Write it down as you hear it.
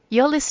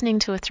You're listening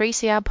to a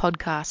 3CR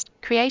podcast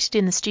created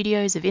in the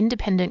studios of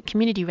independent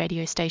community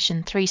radio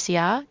station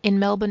 3CR in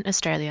Melbourne,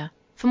 Australia.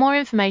 For more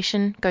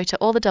information, go to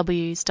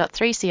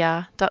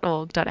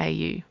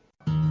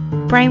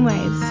allthews.3cr.org.au.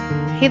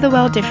 Brainwaves. Hear the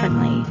world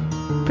differently.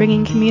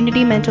 Bringing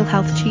community mental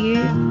health to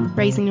you,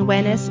 raising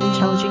awareness and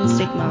challenging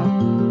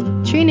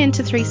stigma. Tune in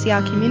to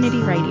 3CR Community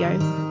Radio,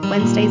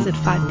 Wednesdays at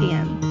 5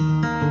 p.m.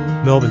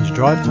 Melbourne's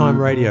Drive Time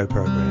radio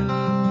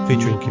program,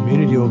 featuring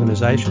community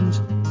organisations,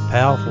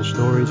 powerful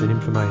stories and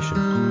information.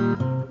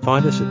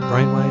 Find us at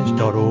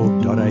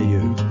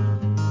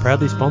brainwaves.org.au.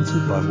 Proudly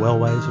sponsored by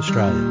Wellways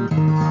Australia.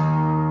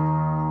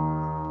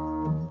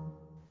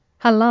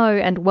 Hello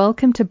and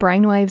welcome to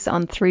Brainwaves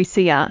on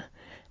 3CR,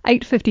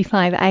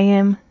 8:55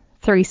 AM,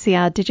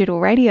 3CR Digital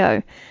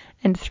Radio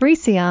and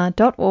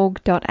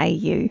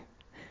 3cr.org.au.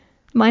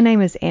 My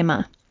name is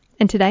Emma,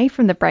 and today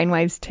from the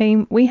Brainwaves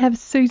team we have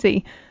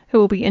Susie, who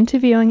will be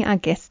interviewing our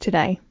guest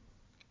today.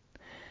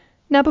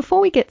 Now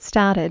before we get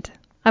started,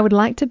 I would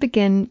like to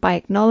begin by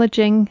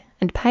acknowledging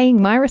and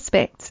paying my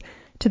respects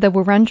to the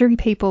Wurundjeri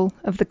people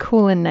of the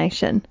Kulin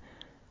Nation,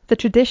 the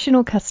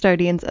traditional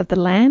custodians of the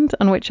land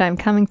on which I am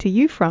coming to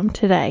you from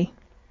today.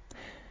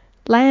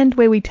 Land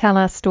where we tell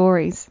our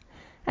stories,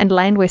 and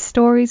land where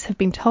stories have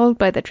been told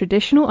by the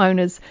traditional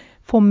owners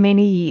for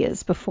many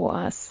years before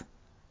us.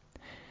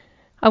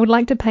 I would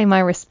like to pay my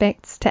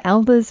respects to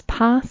elders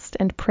past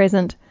and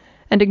present,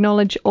 and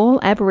acknowledge all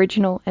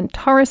Aboriginal and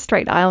Torres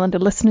Strait Islander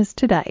listeners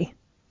today.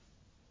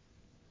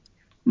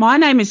 My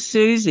name is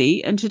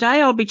Susie, and today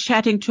I'll be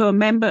chatting to a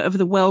member of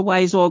the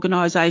Wellways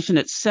organisation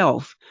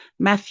itself,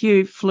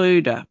 Matthew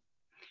Fluder.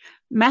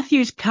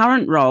 Matthew's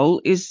current role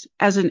is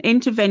as an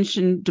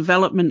intervention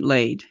development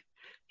lead.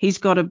 He's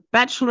got a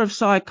Bachelor of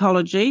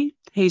Psychology,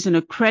 he's an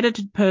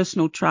accredited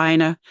personal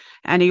trainer,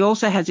 and he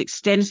also has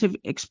extensive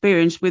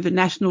experience with the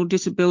National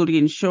Disability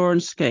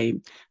Insurance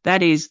Scheme,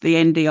 that is the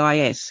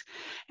NDIS.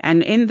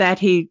 And in that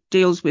he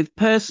deals with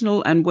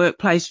personal and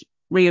workplace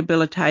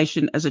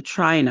rehabilitation as a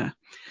trainer.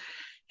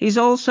 He's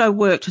also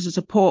worked as a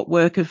support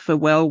worker for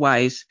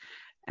Wellways,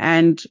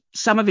 and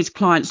some of his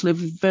clients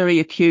live with very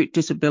acute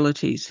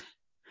disabilities.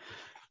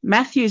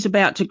 Matthew's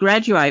about to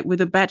graduate with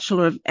a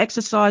Bachelor of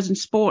Exercise and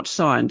Sports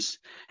Science,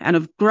 and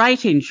of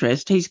great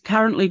interest, he's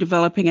currently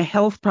developing a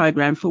health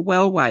program for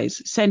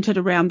Wellways centred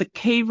around the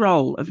key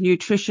role of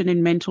nutrition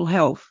in mental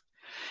health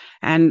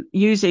and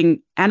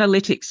using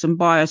analytics and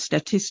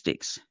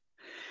biostatistics.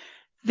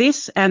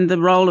 This and the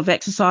role of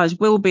exercise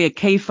will be a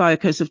key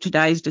focus of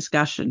today's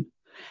discussion.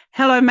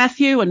 Hello,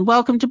 Matthew, and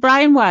welcome to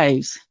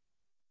Brainwaves.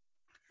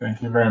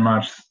 Thank you very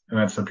much. And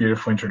that's a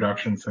beautiful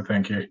introduction, so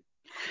thank you.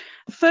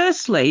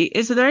 Firstly,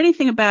 is there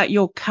anything about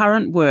your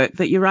current work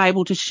that you're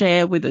able to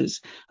share with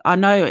us? I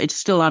know it's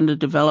still under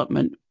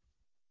development.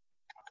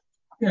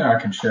 Yeah, I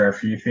can share a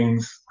few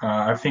things.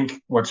 I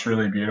think what's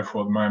really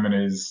beautiful at the moment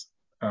is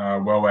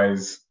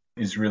Wellways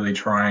is really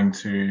trying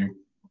to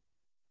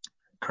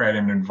create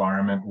an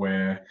environment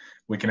where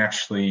we can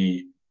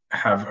actually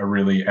have a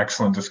really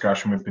excellent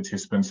discussion with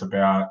participants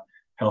about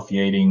healthy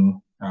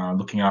eating,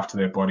 looking after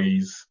their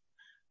bodies,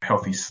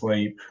 healthy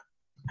sleep.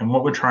 And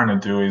what we're trying to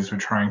do is we're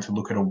trying to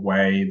look at a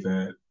way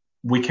that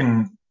we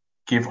can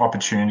give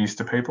opportunities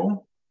to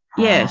people.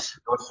 Yes.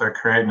 Also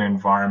create an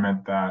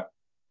environment that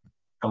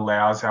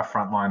allows our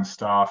frontline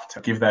staff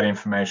to give that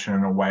information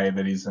in a way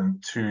that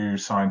isn't too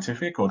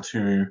scientific or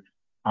too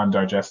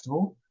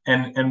undigestible.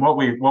 And what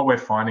we're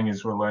finding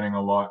is we're learning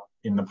a lot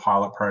in the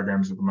pilot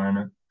programs at the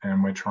moment.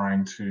 And we're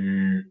trying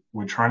to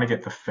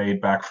get the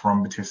feedback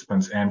from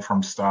participants and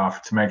from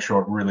staff to make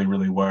sure it really,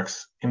 really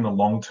works in the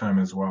long term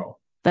as well.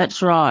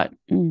 That's right.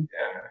 Mm.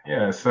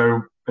 Yeah.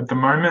 So at the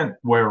moment,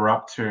 where we're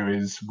up to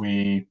is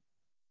we're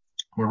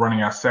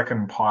running our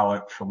second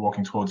pilot for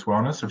Walking Towards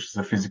Wellness, which is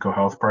a physical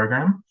health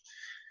program.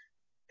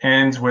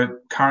 And we're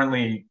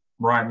currently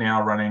right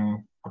now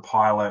running a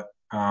pilot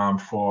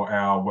for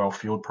our Well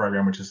Fueled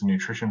program, which is a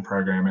nutrition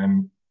program.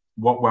 And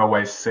what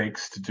Wellways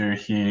seeks to do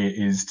here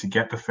is to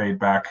get the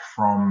feedback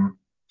from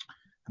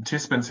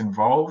participants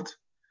involved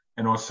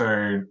and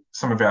also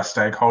some of our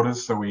stakeholders.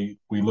 So we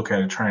look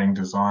at a training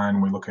design,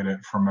 we look at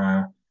it from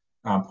a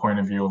point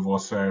of view of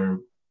also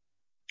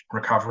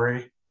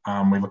recovery.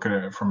 We look at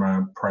it from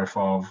a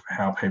profile of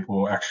how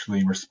people are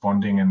actually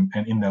responding and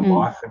in their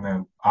life and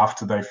then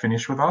after they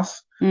finish with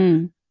us.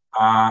 And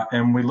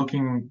we're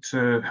looking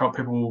to help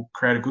people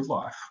create a good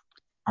life.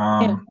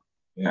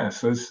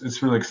 So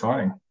it's really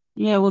exciting.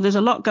 Yeah, well, there's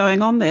a lot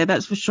going on there,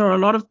 that's for sure, a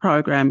lot of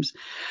programs.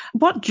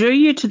 What drew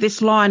you to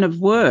this line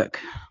of work?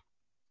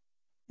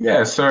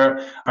 Yeah,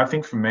 so I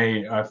think for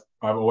me, I've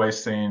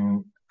always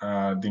seen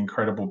the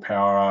incredible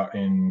power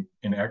in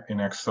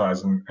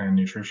exercise and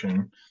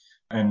nutrition,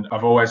 and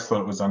I've always thought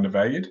it was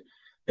undervalued.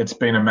 It's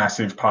been a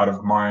massive part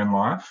of my own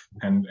life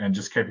and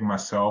just keeping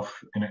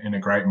myself in a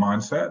great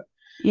mindset.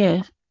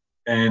 Yeah.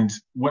 And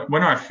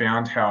when I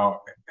found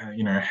how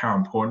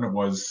important it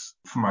was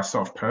for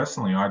myself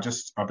personally, I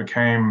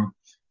became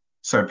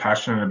so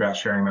passionate about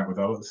sharing that with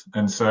others.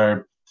 And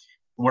so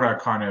what I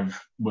kind of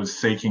was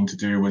seeking to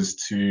do was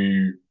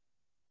to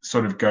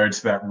sort of go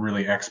to that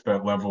really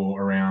expert level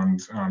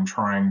around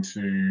trying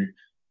to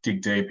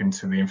dig deep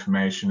into the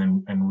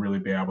information and really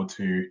be able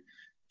to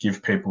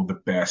give people the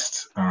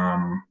best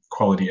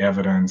quality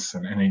evidence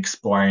and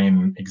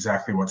explain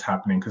exactly what's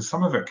happening, because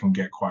some of it can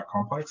get quite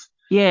complex.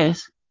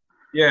 Yes.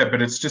 Yeah,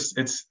 but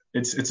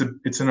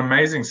it's an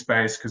amazing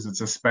space, because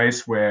it's a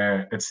space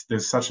where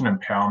there's such an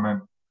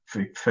empowerment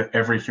for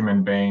every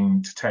human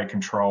being to take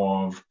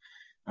control of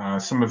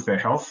some of their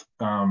health.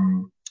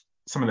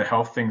 Some of the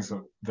health things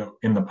that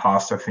in the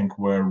past I think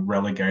were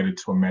relegated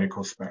to a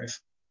medical space.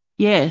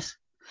 Yes.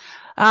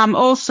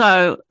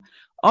 Also,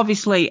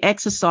 obviously,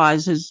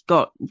 exercise has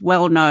got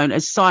well known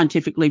as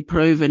scientifically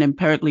proven,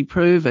 empirically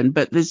proven,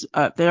 but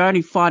they're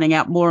only finding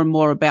out more and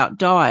more about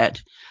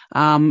diet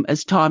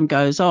as time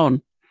goes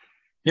on.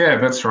 Yeah,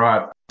 that's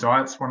right.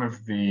 Diet's one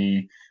of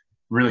the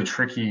really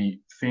tricky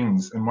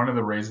things, and one of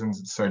the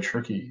reasons it's so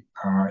tricky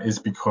is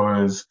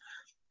because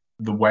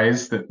the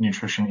ways that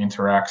nutrition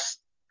interacts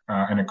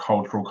in a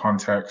cultural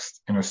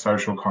context, in a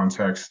social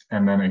context,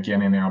 and then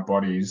again in our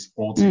bodies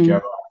all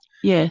together.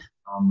 Yeah.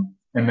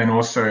 And then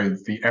also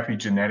the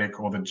epigenetic,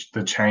 or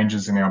the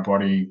changes in our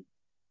body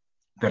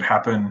that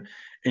happen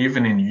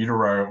even in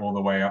utero all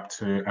the way up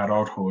to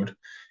adulthood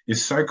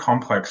is so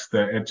complex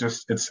that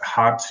it's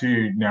hard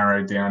to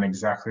narrow down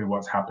exactly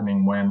what's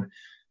happening when.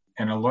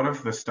 And a lot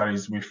of the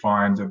studies we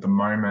find at the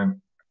moment,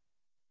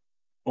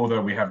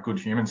 although we have good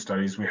human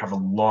studies, we have a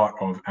lot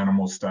of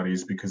animal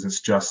studies, because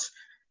it's just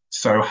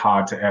so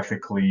hard to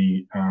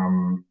ethically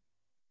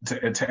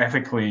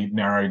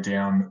narrow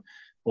down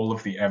all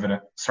of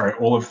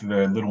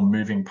the little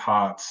moving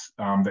parts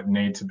that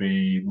need to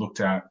be looked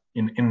at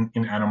in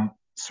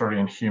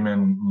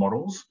human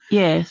models.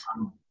 Yes.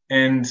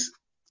 And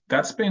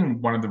that's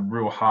been one of the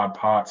real hard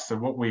parts. So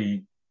what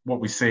we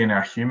see in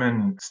our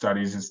human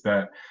studies is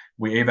that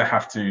we either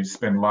have to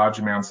spend large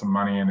amounts of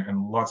money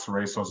and lots of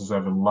resources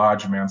over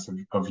large amounts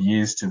of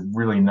years to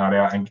really nut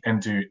out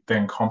and do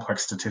then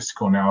complex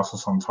statistical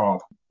analysis on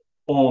top,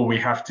 or we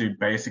have to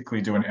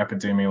basically do an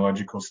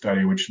epidemiological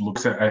study which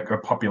looks at a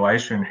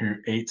population who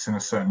eats in a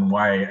certain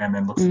way and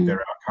then looks at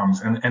their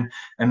outcomes.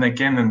 And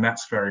again, then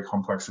that's very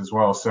complex as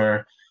well.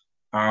 So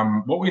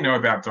what we know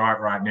about diet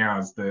right now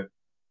is that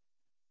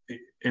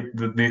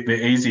the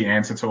easy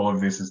answer to all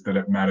of this is that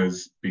it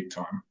matters big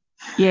time.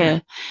 Yeah.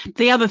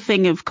 The other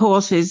thing, of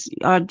course, is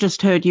I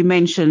just heard you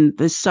mention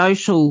the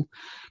social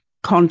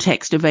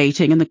context of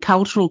eating and the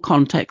cultural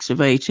context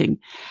of eating.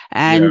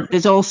 And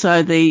there's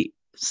also the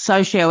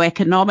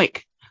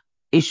socio-economic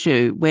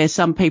issue where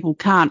some people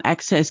can't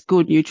access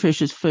good,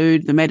 nutritious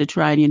food, the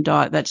Mediterranean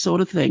diet, that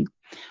sort of thing,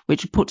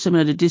 which puts them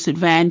at a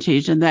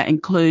disadvantage. And that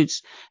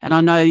includes, and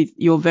I know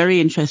you're very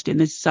interested in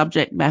this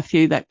subject,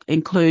 Matthew, that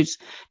includes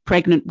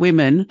pregnant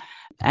women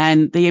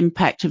and the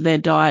impact of their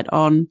diet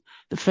on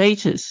the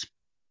fetus.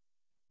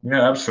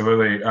 Yeah,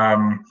 absolutely.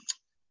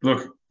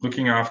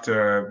 Looking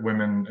after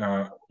women,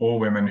 all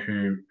women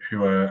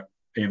who are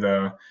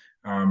either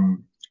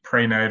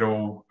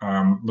prenatal,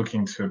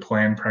 looking to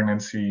plan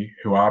pregnancy,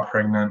 who are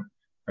pregnant,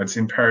 it's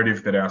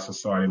imperative that our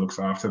society looks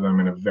after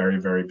them in a very,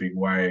 very big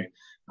way,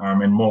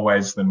 in more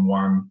ways than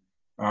one.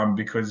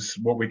 Because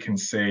what we can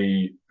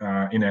see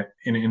in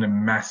a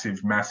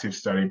massive, massive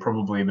study,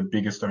 probably the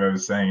biggest I've ever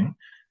seen,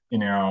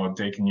 in our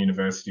Deakin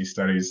University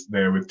studies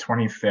there with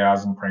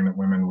 20,000 pregnant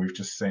women, we've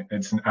just seen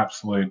it's an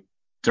absolute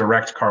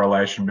direct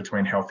correlation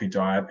between healthy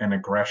diet and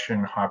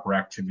aggression,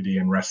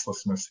 hyperactivity, and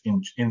restlessness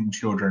in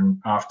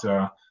children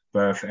after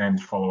birth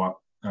and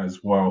follow-up as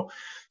well.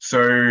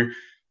 So,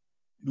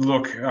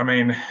 look, I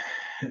mean,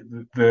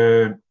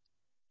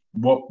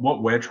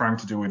 what we're trying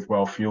to do with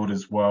Wellfueled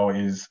as well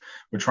is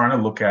we're trying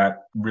to look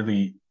at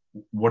really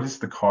what is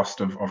the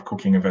cost of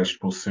cooking a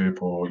vegetable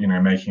soup, or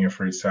making a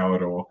fruit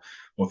salad, or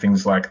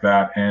things like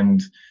that.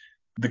 And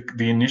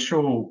the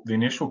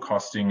initial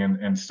costing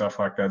and stuff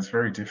like that is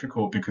very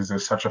difficult, because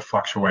there's such a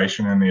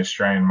fluctuation in the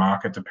Australian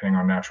market depending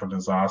on natural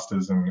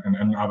disasters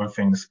and other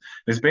things.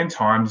 There's been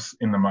times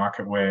in the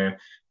market where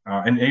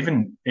and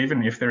even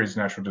if there is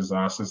natural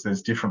disasters,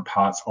 there's different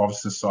parts of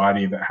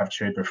society that have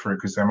cheaper fruit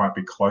because they might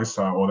be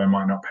closer, or they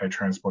might not pay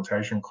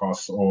transportation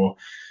costs, or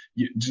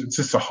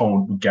just a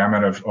whole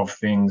gamut of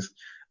things.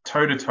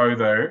 Toe to toe,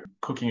 though,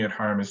 cooking at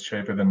home is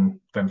cheaper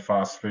than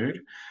fast food.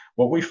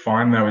 What we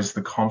find, though, is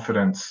the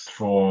confidence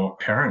for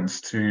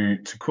parents to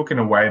cook in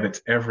a way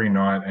that's every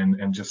night,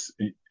 and just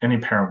any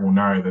parent will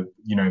know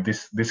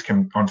that this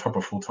can, on top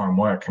of full-time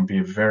work, can be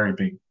a very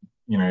big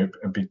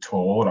a big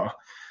tall order.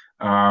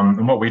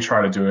 And what we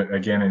try to do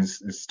again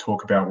is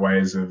talk about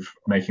ways of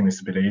making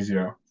this a bit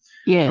easier.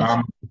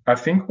 Yes. I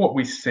think what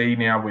we see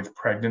now with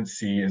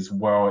pregnancy as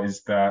well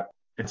is that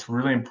it's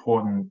really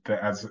important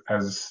that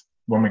as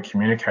when we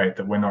communicate,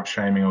 that we're not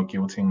shaming or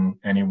guilting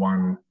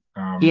anyone.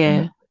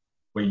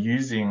 We're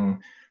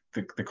using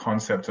the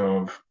concept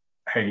of,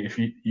 hey, if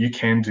you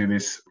can do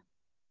this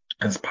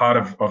as part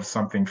of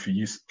something for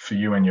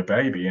you and your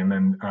baby, and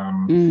then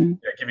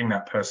giving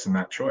that person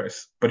that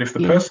choice. But if the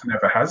person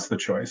never has the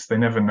choice, they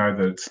never know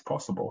that it's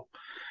possible,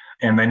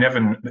 and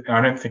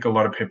I don't think a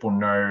lot of people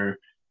know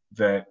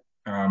that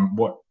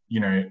what,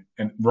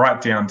 and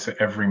right down to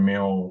every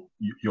meal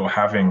you're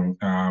having,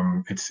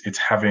 it's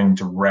having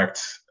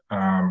direct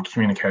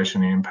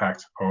communication and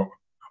impact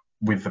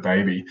with the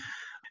baby.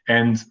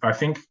 And I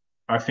think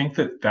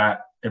that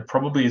it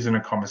probably isn't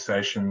a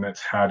conversation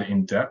that's had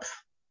in depth.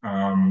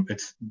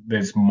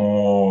 There's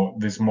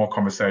more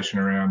conversation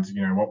around,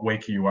 what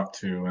week are you up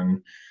to,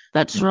 and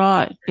That's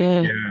right.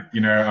 Yeah.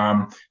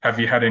 have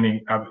you had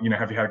any, have you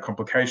had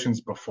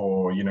complications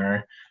before,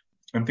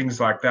 and things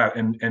like that.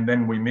 And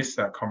then we miss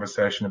that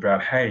conversation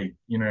about, hey,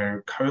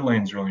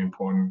 choline's really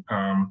important.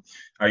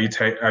 Are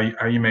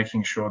you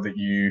making sure that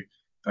you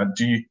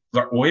do you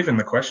like, or even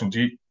the question,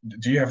 do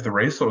you have the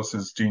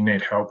resources? Do you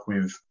need help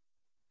with,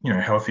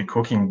 healthy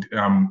cooking?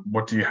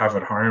 What do you have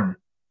at home?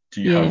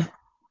 Do you have,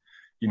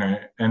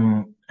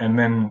 and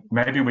then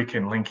maybe we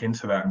can link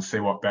into that and see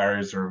what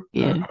barriers are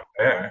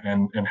there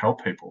and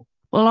help people.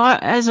 Well,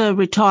 as a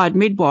retired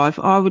midwife,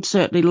 I would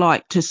certainly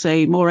like to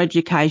see more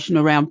education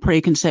around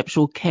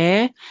preconceptual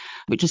care,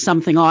 which is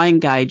something I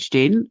engaged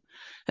in.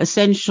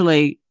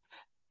 Essentially,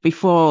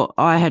 before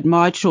I had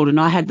my children,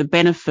 I had the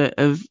benefit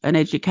of an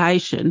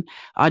education.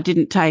 I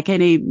didn't take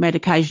any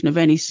medication of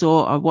any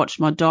sort. I watched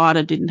my diet.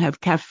 I didn't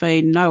have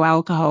caffeine, no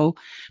alcohol,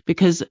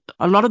 because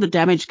a lot of the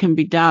damage can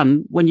be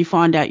done when you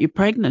find out you're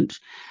pregnant.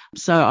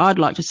 So I'd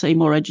like to see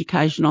more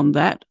education on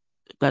that.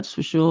 That's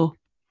for sure.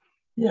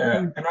 Yeah,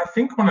 and I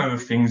think one of the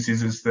things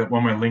is that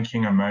when we're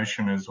linking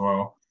emotion as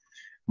well,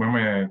 when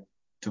we're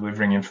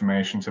delivering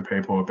information to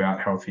people about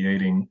healthy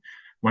eating,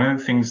 one of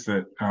the things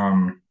that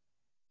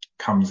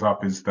comes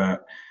up is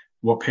that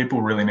what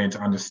people really need to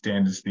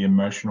understand is the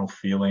emotional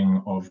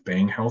feeling of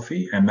being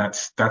healthy, and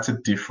that's a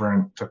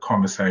different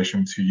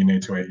conversation to you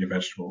need to eat your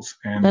vegetables.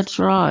 And that's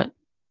right.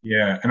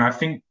 Yeah, and I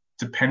think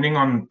depending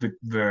on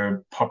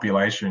the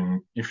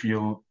population, if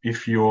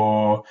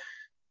you're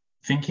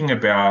thinking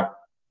about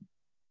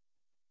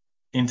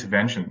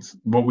interventions,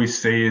 what we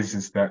see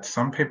is that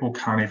some people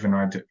can't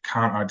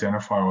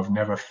identify or have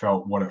never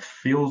felt what it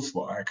feels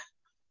like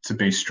to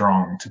be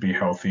strong, to be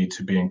healthy,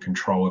 to be in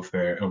control of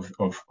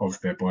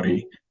their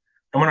body.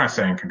 And when I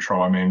say in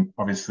control, I mean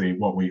obviously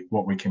what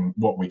we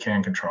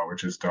can control,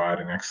 which is diet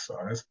and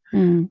exercise,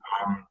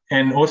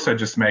 and also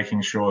just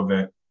making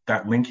sure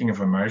that linking of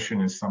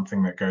emotion is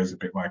something that goes a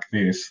bit like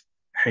this.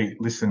 Hey,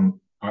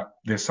 listen,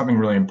 there's something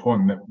really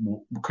important that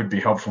could be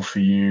helpful for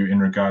you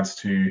in regards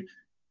to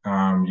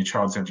your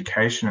child's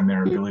education and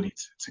their ability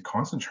to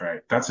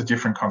concentrate. That's a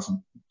different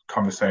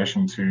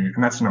conversation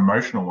and that's an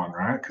emotional one,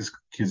 right? Because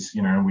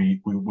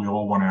we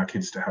all want our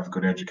kids to have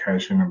good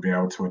education and be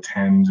able to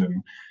attend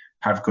and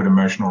have good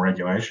emotional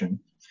regulation,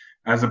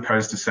 as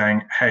opposed to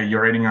saying, hey,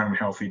 you're eating an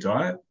unhealthy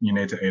diet, you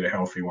need to eat a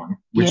healthy one,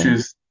 which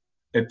is,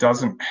 it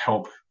doesn't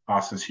help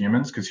us as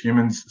humans, because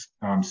humans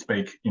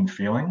speak in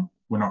feeling.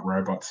 We're not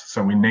robots.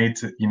 So you need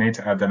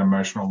to add that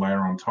emotional layer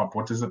on top.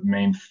 What does it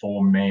mean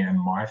for me and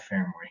my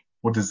family?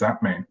 What does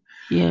that mean?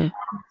 Yeah.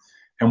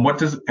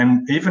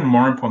 And even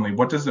more importantly,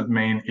 what does it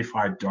mean if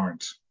I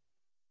don't?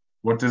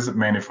 What does it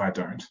mean if I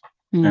don't?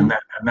 And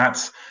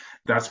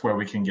that's where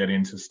we can get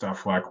into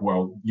stuff like,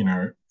 well,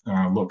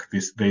 look,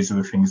 these are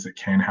the things that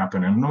can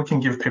happen, and we can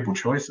give people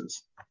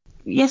choices.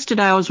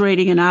 Yesterday I was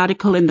reading an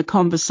article in The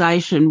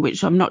Conversation,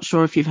 which I'm not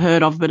sure if you've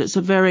heard of, but it's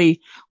a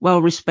very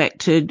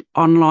well-respected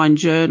online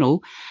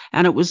journal,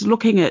 and it was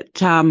looking at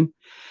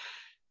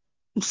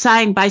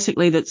saying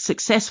basically that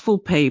successful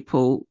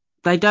people,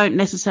 they don't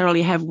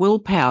necessarily have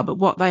willpower, but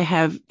what they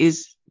have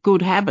is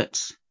good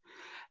habits.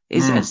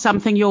 Is that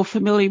something you're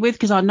familiar with?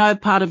 Because I know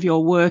part of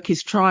your work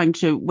is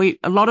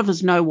a lot of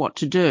us know what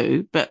to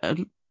do, but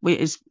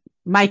is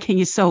making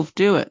yourself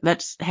do it.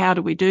 That's how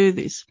do we do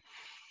this?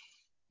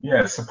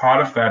 Yeah, so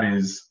part of that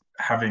is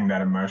having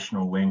that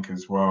emotional link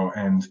as well,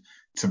 and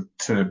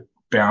to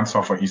bounce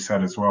off what you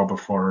said as well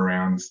before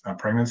around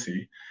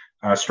pregnancy.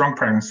 Strong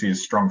pregnancy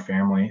is strong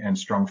family, and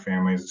strong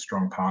family is a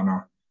strong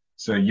partner.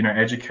 So,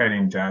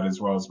 educating dad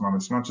as well as mum,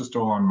 it's not just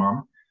all on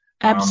mum.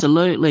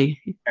 Absolutely.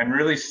 And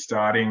really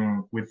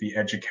starting with the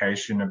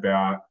education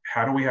about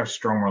how do we have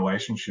strong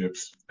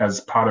relationships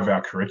as part of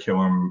our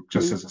curriculum,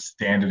 just as a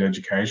standard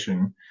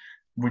education,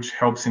 which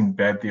helps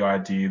embed the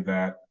idea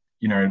that,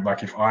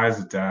 like if I as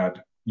a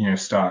dad,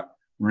 start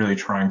really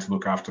trying to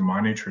look after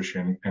my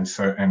nutrition and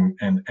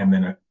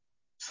then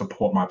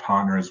support my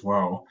partner as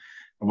well,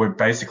 we're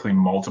basically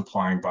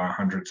multiplying by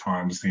 100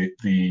 times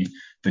the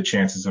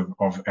chances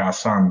of our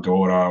son,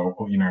 daughter,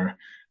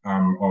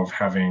 of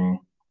having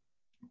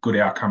good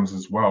outcomes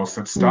as well.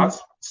 So it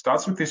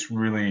starts with this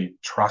really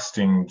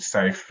trusting,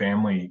 safe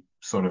family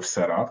sort of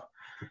setup.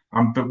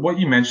 But what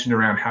you mentioned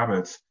around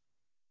habits,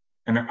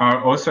 and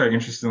also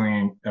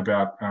interestingly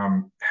about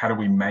how do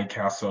we make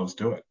ourselves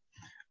do it?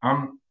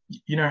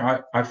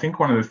 I think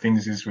one of the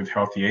things is with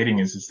healthy eating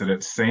is that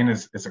it's seen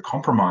as a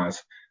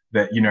compromise,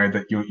 that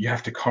that you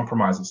have to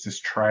compromise. It's this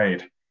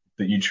trade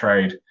that you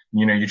trade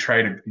you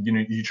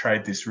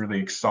trade this really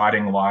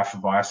exciting life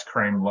of ice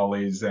cream,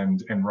 lollies,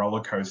 and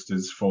roller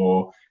coasters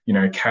for,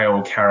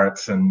 kale,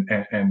 carrots,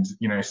 and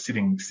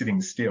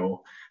sitting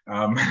still.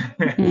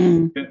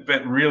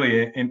 But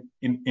really,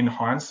 in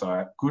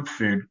hindsight, good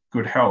food,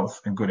 good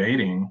health, and good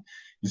eating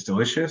is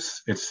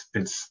delicious.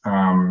 It's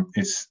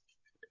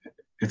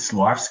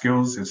life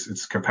skills.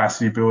 It's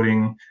capacity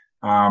building.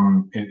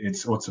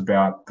 It's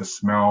about the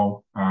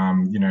smell.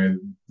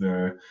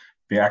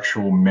 The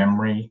actual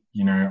memory.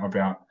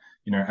 About,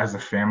 as a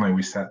family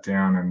we sat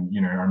down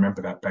and, I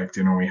remember that baked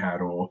dinner we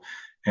had,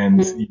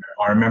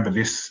 I remember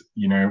this,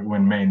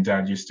 when me and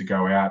Dad used to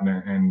go out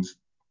and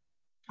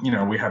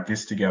we had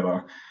this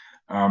together.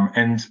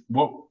 And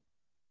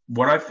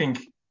what I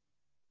think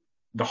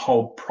the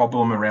whole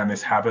problem around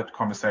this habit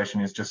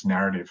conversation is just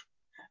narrative.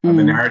 The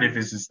narrative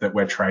is that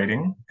we're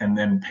trading, and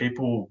then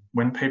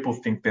when people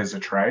think there's a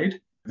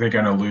trade, they're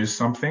going to lose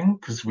something,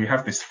 because we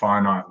have this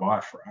finite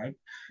life, right?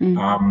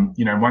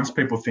 Once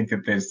people think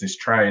that there's this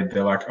trade,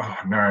 they're like, oh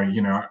no,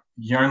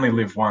 you only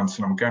live once,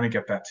 and I'm going to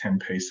get that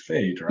 10-piece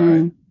feed,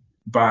 right?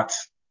 But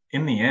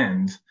in the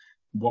end,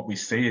 what we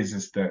see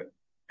is that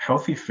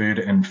healthy food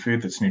and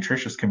food that's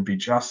nutritious can be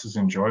just as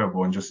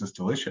enjoyable and just as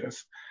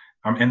delicious.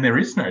 And there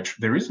is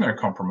no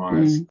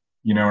compromise.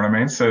 You know what I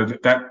mean? So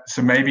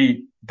so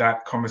maybe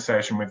that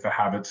conversation with the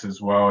habits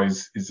as well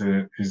is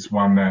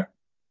one that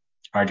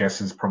I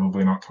guess is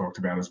probably not talked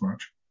about as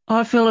much.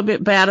 I feel a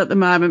bit bad at the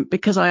moment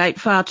because I ate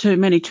far too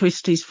many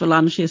twisties for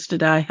lunch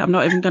yesterday. I'm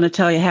not even going to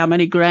tell you how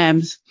many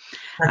grams.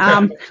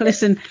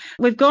 Listen,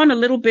 we've gone a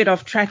little bit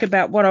off track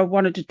about what I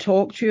wanted to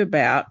talk to you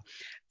about,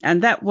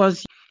 and that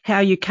was how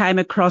you came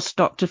across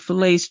Dr.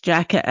 Felice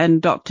Jacka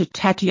and Dr.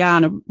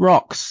 Tatiana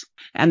Rox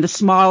and the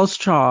SMILES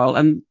trial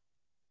and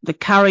the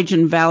courage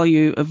and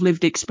value of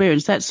lived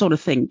experience, that sort of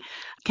thing.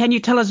 Can you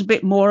tell us a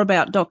bit more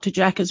about Dr.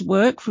 Jacka's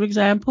work, for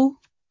example?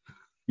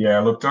 Yeah,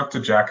 look, Dr.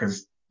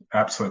 Jacka's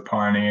absolute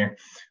pioneer.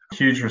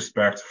 Huge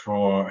respect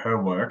for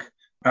her work.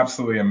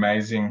 Absolutely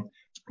amazing.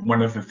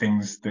 One of the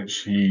things that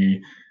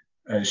she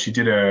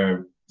did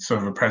a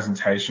sort of a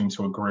presentation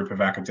to a group of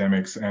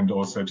academics and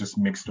also just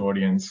mixed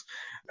audience.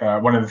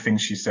 One of the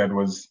things she said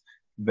was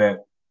that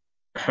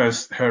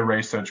her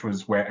research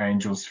was where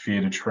angels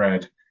fear to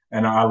tread.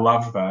 And I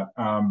love that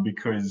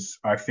because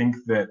I think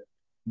that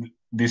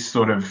this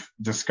sort of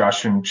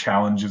discussion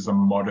challenges a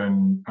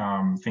modern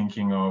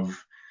thinking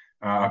of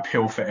a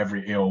pill for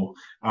every ill,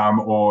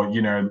 or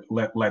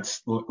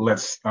let's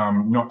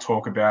not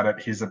talk about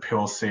it. Here's a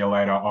pill. See you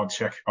later. I'll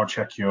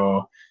check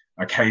your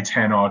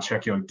K10, or I'll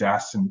check your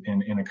DAS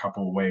in a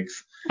couple of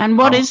weeks. And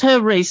what is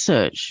her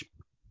research?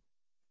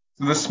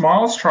 The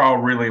SMILES trial,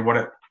 really,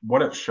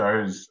 what it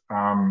shows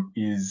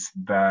is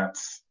that,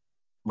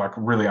 like,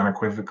 really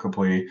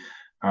unequivocally,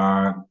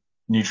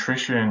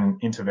 nutrition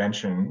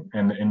intervention,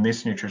 and in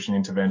this nutrition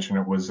intervention,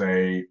 it was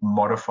a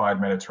modified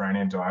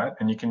Mediterranean diet,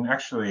 and you can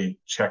actually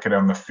check it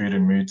on the Food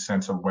and Mood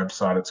Center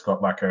website. It's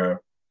got like a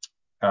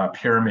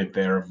pyramid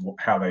there of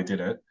how they did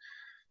it.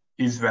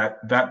 Is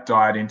that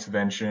diet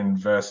intervention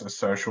versus a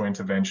social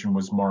intervention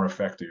was more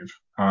effective.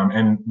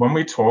 And when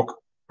we talk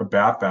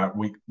about that,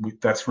 we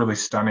that's really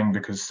stunning,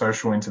 because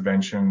social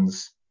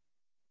interventions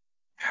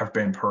have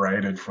been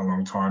paraded for a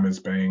long time as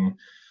being,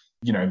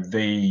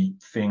 the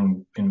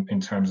thing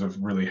in terms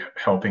of really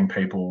helping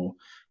people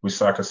with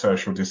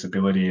psychosocial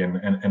disability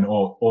and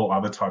all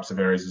other types of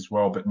areas as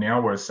well. But now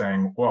we're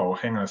saying, whoa,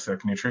 hang on a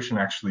sec, nutrition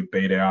actually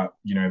beat out,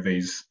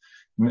 these,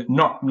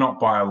 not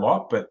by a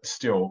lot, but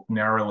still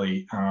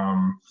narrowly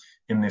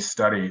in this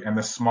study. And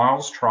the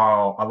SMILES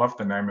trial, I love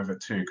the name of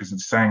it too, because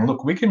it's saying,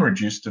 look, we can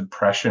reduce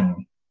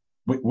depression.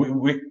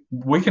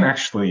 We can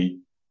actually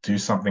do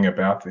something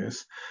about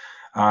this.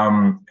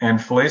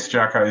 And Felice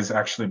Jacka is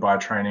actually by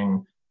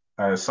training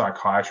a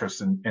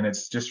psychiatrist, and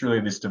it's just really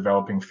this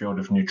developing field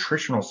of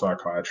nutritional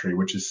psychiatry,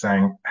 which is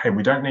saying, hey,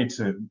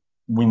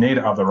 we need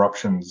other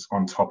options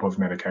on top of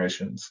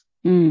medications.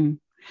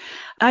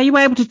 Are you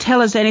able to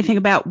tell us anything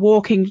about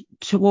Walking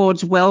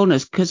Towards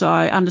Wellness? Because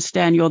I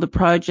understand you're the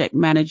project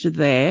manager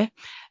there,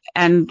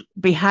 and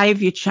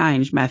behaviour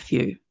change,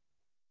 Matthew.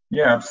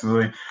 Yeah,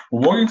 absolutely.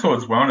 Well, Walking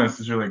Towards Wellness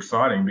is really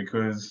exciting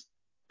because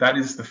that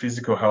is the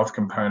physical health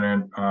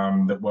component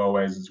that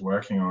Wellways is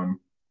working on.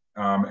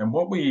 And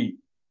what we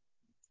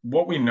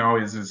know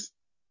is,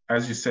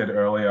 as you said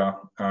earlier,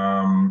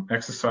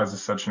 exercise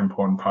is such an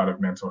important part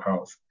of mental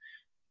health.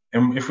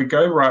 And if we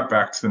go right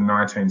back to the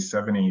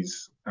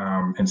 1970s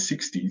and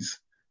 60s,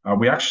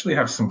 we actually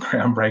have some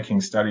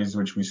groundbreaking studies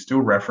which we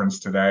still reference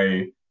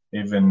today,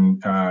 even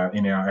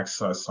in our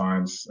exercise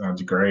science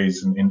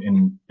degrees.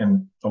 And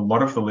a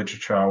lot of the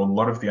literature, a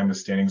lot of the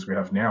understandings we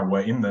have now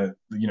were in the,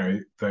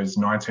 those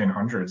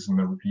 1900s,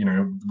 and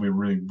we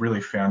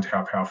really found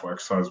how powerful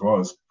exercise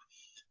was.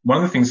 One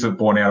of the things that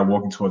born out of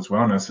Walking Towards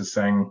Wellness is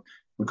saying,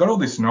 we've got all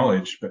this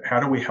knowledge, but how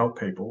do we help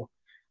people?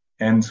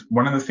 And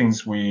one of the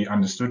things we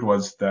understood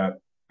was that,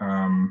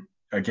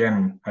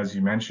 again, as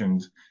you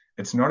mentioned,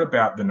 it's not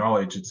about the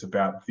knowledge, it's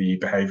about the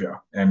behavior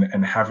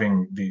and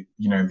having the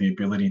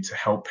ability to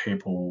help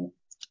people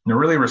in a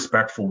really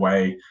respectful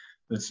way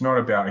it's not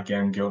about,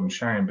 again, guilt and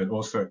shame, but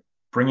also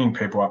bringing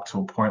people up to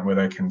a point where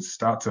they can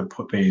start to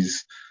put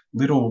these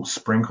little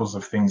sprinkles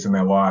of things in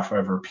their life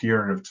over a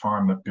period of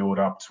time that build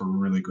up to a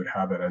really good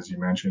habit, as you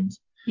mentioned.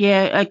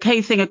 Yeah, a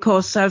key thing, of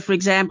course, so for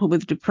example,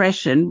 with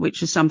depression,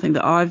 which is something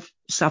that I've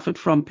suffered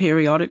from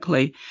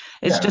periodically,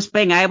 it's just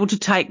being able to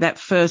take that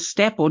first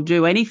step or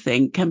do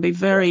anything can be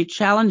very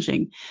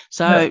challenging.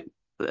 So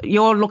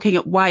you're looking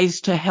at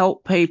ways to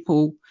help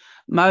people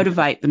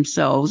motivate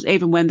themselves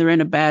even when they're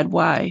in a bad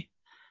way.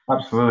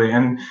 Absolutely.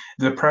 And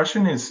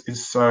depression is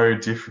so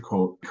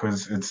difficult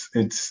because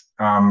it's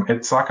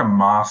like a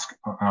mask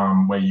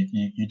where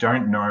you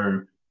don't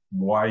know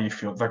why you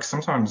feel like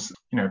sometimes,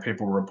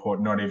 people report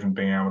not even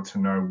being able to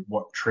know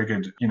what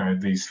triggered,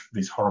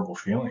 these horrible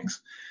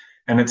feelings.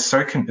 And it's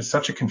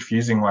such a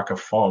confusing, like a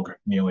fog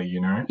nearly.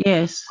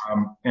 Yes.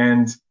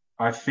 And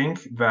I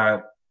think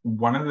that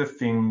one of the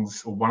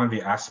things, or one of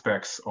the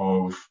aspects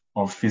of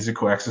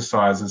physical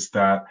exercise is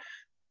that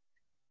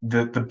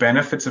the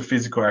benefits of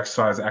physical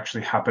exercise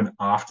actually happen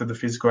after the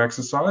physical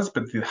exercise,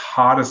 but the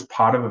hardest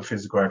part of the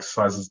physical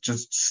exercise is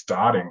just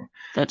starting.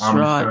 That's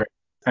right.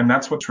 And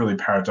that's what's really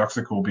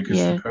paradoxical, because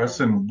the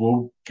person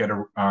will get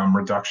a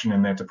reduction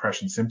in their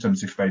depression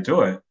symptoms if they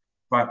do it,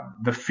 but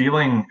the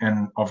feeling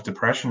of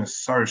depression is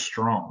so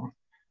strong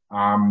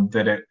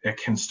that it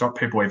can stop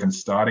people even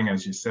starting,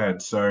 as you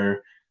said. So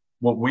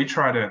what we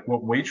try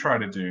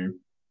to do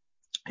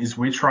is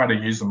we try to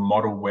use a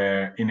model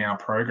where in our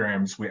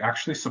programs, we're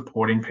actually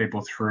supporting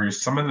people through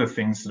some of the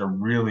things that are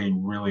really,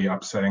 really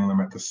upsetting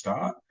them at the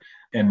start,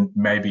 and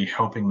maybe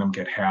helping them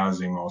get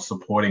housing or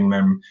supporting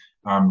them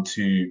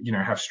to,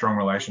 have strong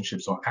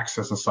relationships or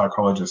access a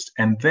psychologist.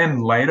 And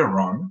then later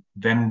on,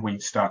 then we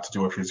start to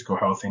do a physical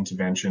health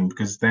intervention,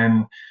 because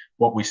then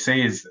what we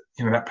see is,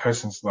 that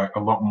person's like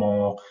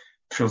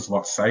feels a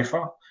lot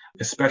safer,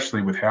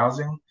 especially with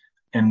housing,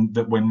 and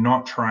that we're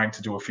not trying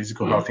to do a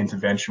physical health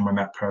intervention when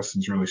that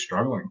person's really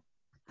struggling.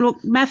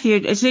 Look,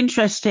 Matthew, it's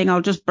interesting.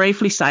 I'll just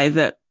briefly say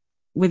that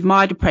with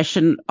my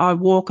depression, I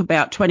walk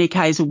about 20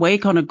 Ks a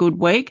week on a good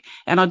week,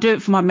 and I do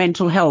it for my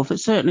mental health.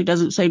 It certainly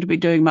doesn't seem to be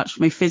doing much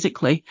for me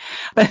physically,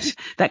 but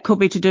that could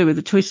be to do with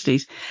the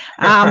twisties.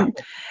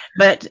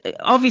 But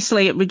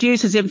obviously it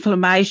reduces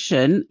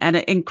inflammation and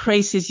it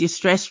increases your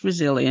stress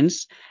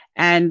resilience,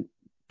 and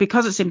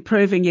because it's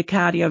improving your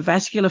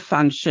cardiovascular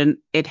function,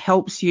 it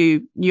helps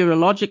you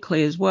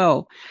neurologically as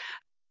well.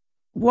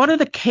 What are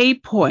the key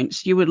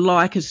points you would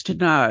like us to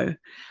know?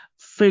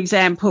 For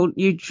example,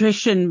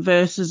 nutrition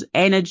versus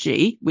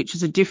energy, which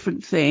is a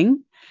different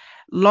thing,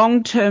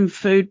 long-term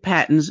food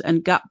patterns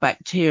and gut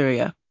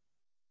bacteria.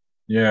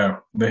 Yeah,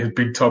 they're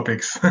big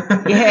topics.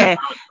 Yeah.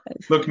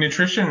 Look,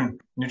 nutrition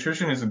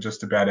isn't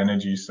just about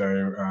energy.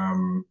 So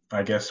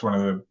I guess one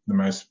of the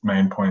most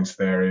main points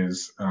there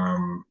is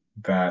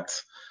that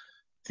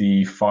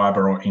the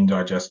fiber or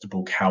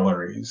indigestible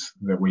calories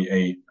that we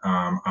eat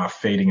are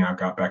feeding our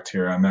gut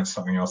bacteria, and that's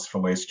something else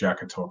Felice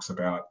Jacka talks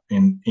about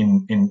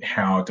in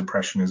how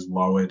depression is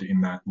lowered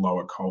in that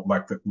lower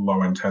like the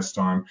lower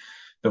intestine,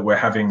 that we're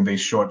having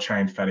these short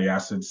chain fatty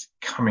acids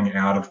coming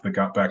out of the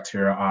gut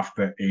bacteria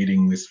after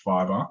eating this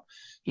fiber.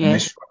 Yes. And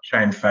this short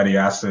chain fatty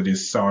acid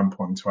is so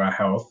important to our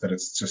health that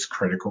it's just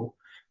critical.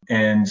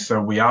 And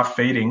so we are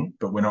feeding,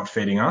 but we're not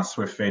feeding us.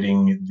 We're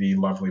feeding the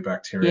lovely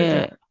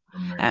bacteria.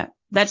 Yeah.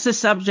 That's the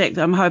subject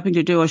I'm hoping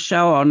to do a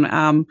show on.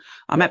 I'm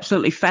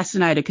absolutely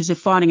fascinated because they're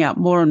finding out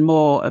more and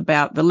more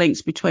about the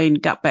links between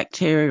gut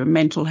bacteria and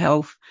mental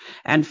health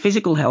and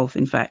physical health,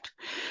 in fact.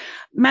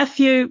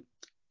 Matthew,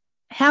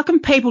 how can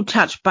people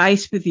touch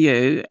base with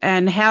you,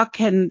 and how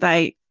can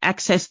they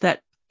access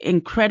that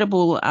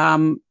incredible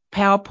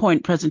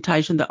PowerPoint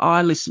presentation that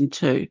I listened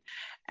to?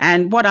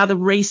 And what other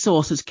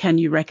resources can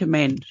you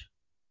recommend?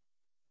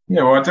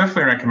 Yeah, well, I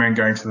definitely recommend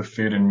going to the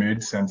Food and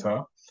Mood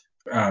Centre,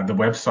 the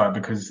website,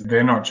 because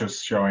they're not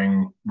just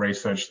showing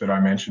research that I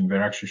mentioned,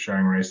 they're actually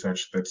showing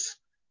research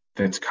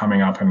that's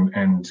coming up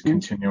and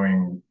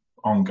continuing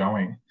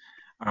ongoing.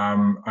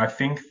 I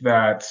think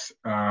that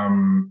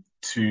the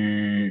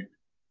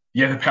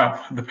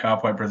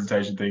PowerPoint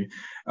presentation thing.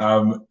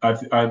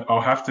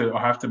 I'll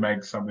have to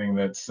make something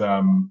that's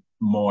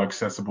more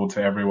accessible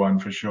to everyone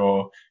for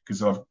sure,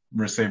 because I've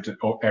received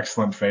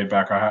excellent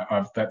feedback.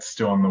 That's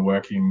still in the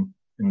working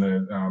in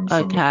the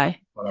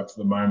product at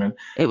the moment.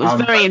 It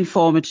was very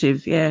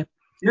informative, yeah.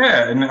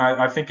 Yeah, and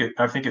I think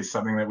it's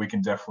something that we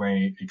can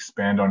definitely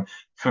expand on.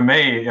 For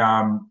me,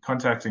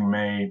 contacting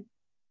me.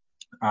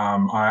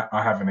 I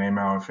have an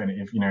email if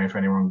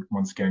anyone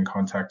wants to get in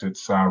contact.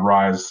 It's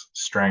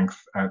risestrength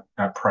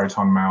at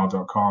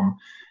protonmail.com,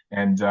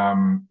 and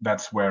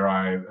that's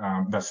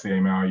where that's the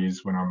email I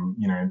use when I'm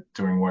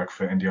doing work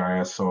for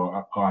NDIS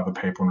or other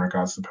people in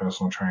regards to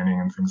personal training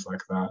and things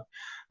like that.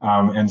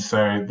 And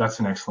so that's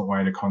an excellent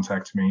way to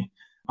contact me.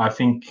 I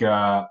think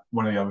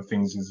one of the other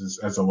things is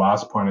as a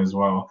last point as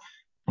well,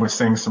 we're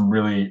seeing some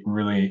really,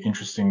 really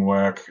interesting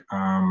work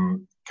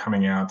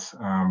coming out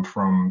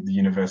from the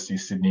University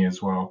of Sydney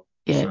as well.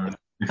 Yeah. So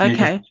if you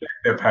check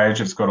their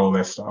page, it's got all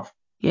their stuff.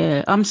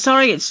 Yeah, I'm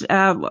sorry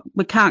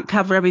we can't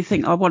cover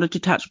everything I wanted to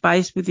touch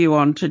base with you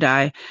on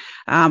today.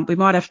 We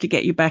might have to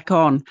get you back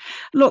on.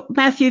 Look,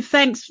 Matthew,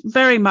 thanks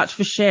very much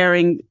for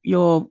sharing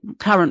your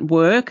current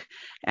work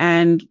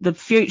and the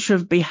future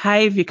of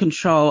behaviour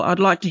control. I'd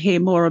like to hear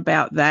more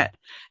about that.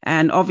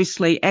 And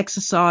obviously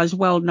exercise,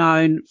 well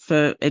known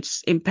for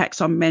its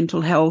impacts on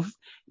mental health,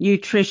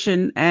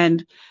 nutrition,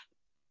 and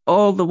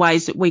all the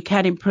ways that we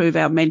can improve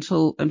our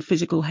mental and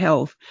physical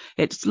health.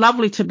 It's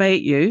lovely to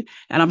meet you,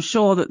 and I'm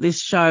sure that this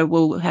show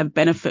will have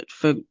benefit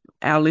for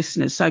our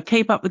listeners. So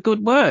keep up the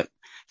good work.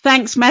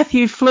 Thanks,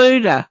 Matthew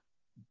Fluder.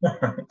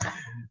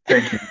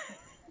 Thank you.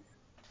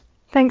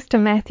 Thanks to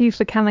Matthew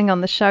for coming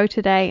on the show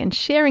today and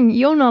sharing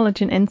your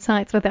knowledge and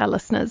insights with our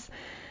listeners.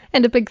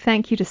 And a big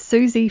thank you to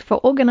Susie for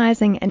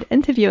organising and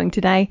interviewing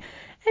today,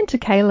 and to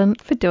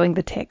Kaylin for doing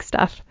the tech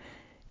stuff.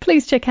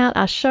 Please check out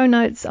our show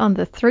notes on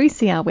the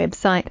 3CR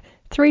website,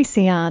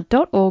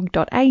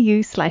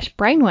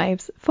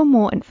 3cr.org.au/brainwaves for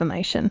more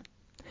information.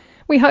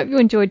 We hope you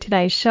enjoyed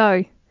today's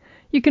show.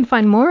 You can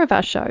find more of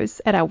our shows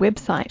at our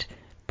website,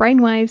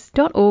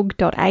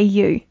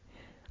 brainwaves.org.au,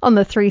 on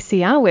the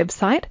 3CR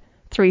website,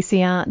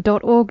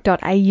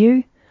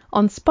 3cr.org.au,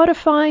 on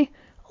Spotify,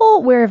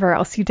 or wherever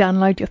else you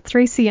download your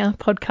 3CR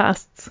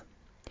podcasts.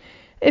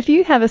 If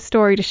you have a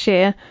story to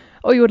share,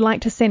 or you would like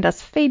to send us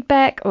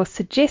feedback or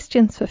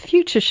suggestions for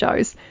future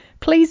shows,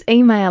 please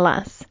email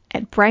us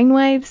at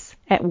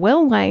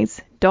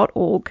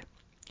brainwaves@wellways.org.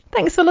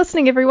 Thanks for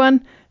listening,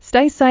 everyone.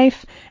 Stay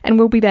safe, and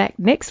we'll be back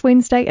next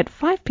Wednesday at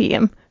 5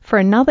 p.m. for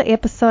another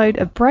episode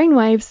of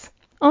Brainwaves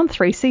on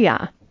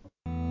 3CR.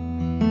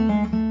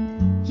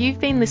 You've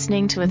been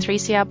listening to a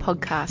 3CR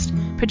podcast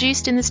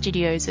produced in the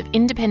studios of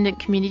independent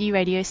community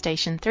radio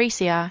station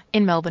 3CR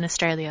in Melbourne,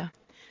 Australia.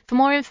 For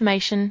more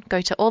information,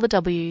 go to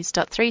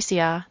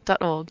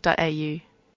allthews.3cr.org.au.